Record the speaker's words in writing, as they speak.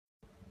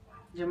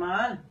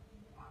जमाल,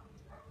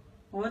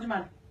 ओ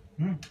जमाल।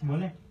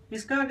 बोले।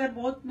 इसका अगर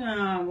बहुत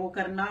वो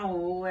करना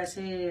हो,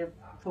 ऐसे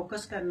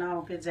फोकस करना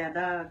हो कि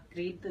ज्यादा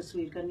करीब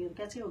तस्वीर करनी हो,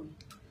 कैसे होगी?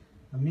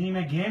 अम्मी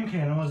मैं गेम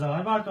खेल रहा हूँ,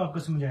 हजार बार तो आपको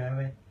समझाया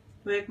हुआ है।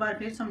 तो एक बार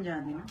फिर समझा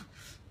देना।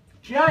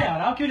 क्या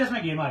यार, आपकी वजह से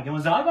मैं गेम हार गया,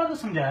 हजार बार तो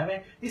समझाया हुआ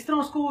है। इस तरह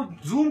उसको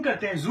जूम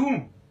करते हैं,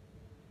 जूम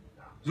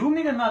जूम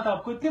नहीं करना आता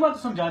आपको, इतनी बार तो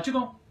समझा चुका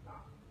हूँ।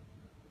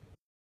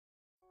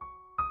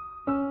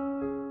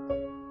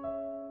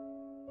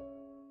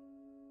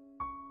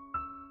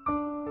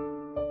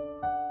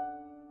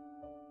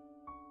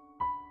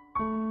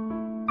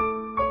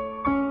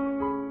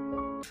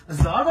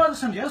 हजार बार तो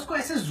समझाया, उसको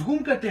ऐसे जूम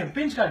करते हैं,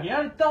 पिंच करके।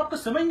 यार इतना आपको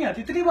समझ नहीं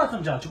आती, इतनी बार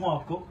समझा चुका हूँ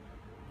आपको,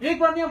 एक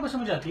बार नहीं आपको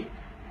समझ आती?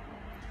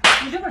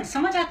 मुझे बड़ी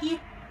समझ आती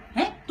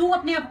है, तू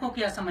अपने आप को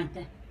क्या समझता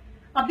है?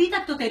 अभी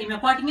तक तो तेरी मैं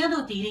पाटियां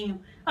धोती रही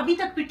हूँ, अभी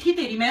तक पिट्ठी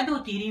तेरी मैं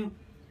धोती रही हूँ,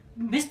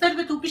 बिस्तर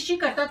पे तू पिशी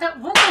करता था,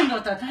 वो कौन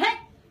धोता था? है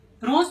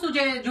रोज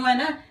तुझे जो है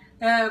ना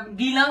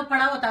गीला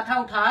पड़ा होता था,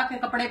 उठा के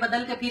कपड़े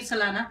बदल के फिर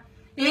सलाना।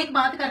 एक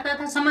बात करता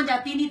था, समझ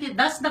आती नहीं थी।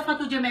 10 दफा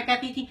तुझे मैं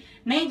कहती थी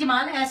नहीं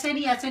जमाल ऐसे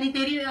नहीं ऐसे नहीं,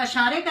 तेरी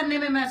इशारे करने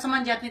में मैं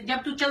समझ जाती थी।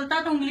 जब तू चलता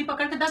तो उंगली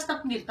पकड़ के 10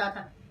 दफा गिरता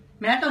था।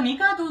 मैं तो नहीं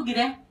कहा तू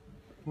गिरे,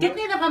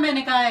 कितनी दफा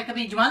मैंने कहा है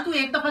कभी जमाल तू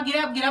एक दफा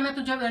गिरा, अब गिरा मैं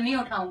तुझे नहीं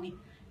उठाऊंगी।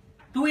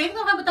 तू एक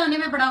दफा बताने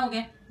में बड़ा हो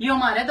गया। ये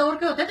हमारे दौर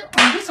के होते थे,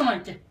 उन भी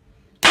समझते।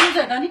 तू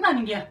ज्यादा नहीं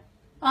बन गया,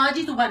 आज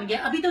ही तू बन गया।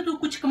 अभी तो तू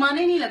कुछ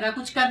कमाने नहीं लगा,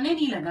 कुछ करने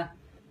नहीं लगा।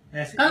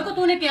 कल को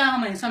तूने क्या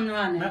हमें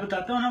समझवाना? मैं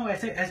बताता हूँ ना, वो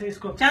ऐसे ऐसे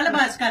इसको चल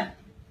बस कर,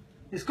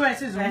 इसको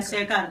ऐसे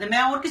ऐसे कर दे।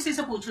 मैं और किसी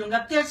से पूछ लूंगा,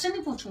 तेरे से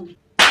नहीं पूछूंगी।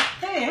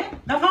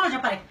 दफा हो जा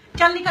पाए,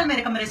 चल निकल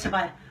मेरे कमरे से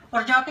बाहर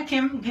और जाके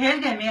घेर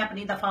गए मैं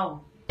अपनी दफा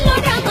हो।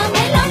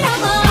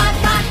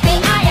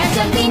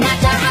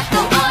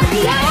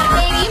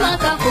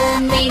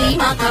 मेरी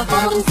माँ का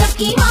फोन,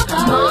 सबकी माँ का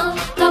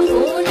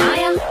फोन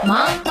आया,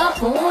 माँ का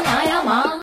फोन आया, माँ।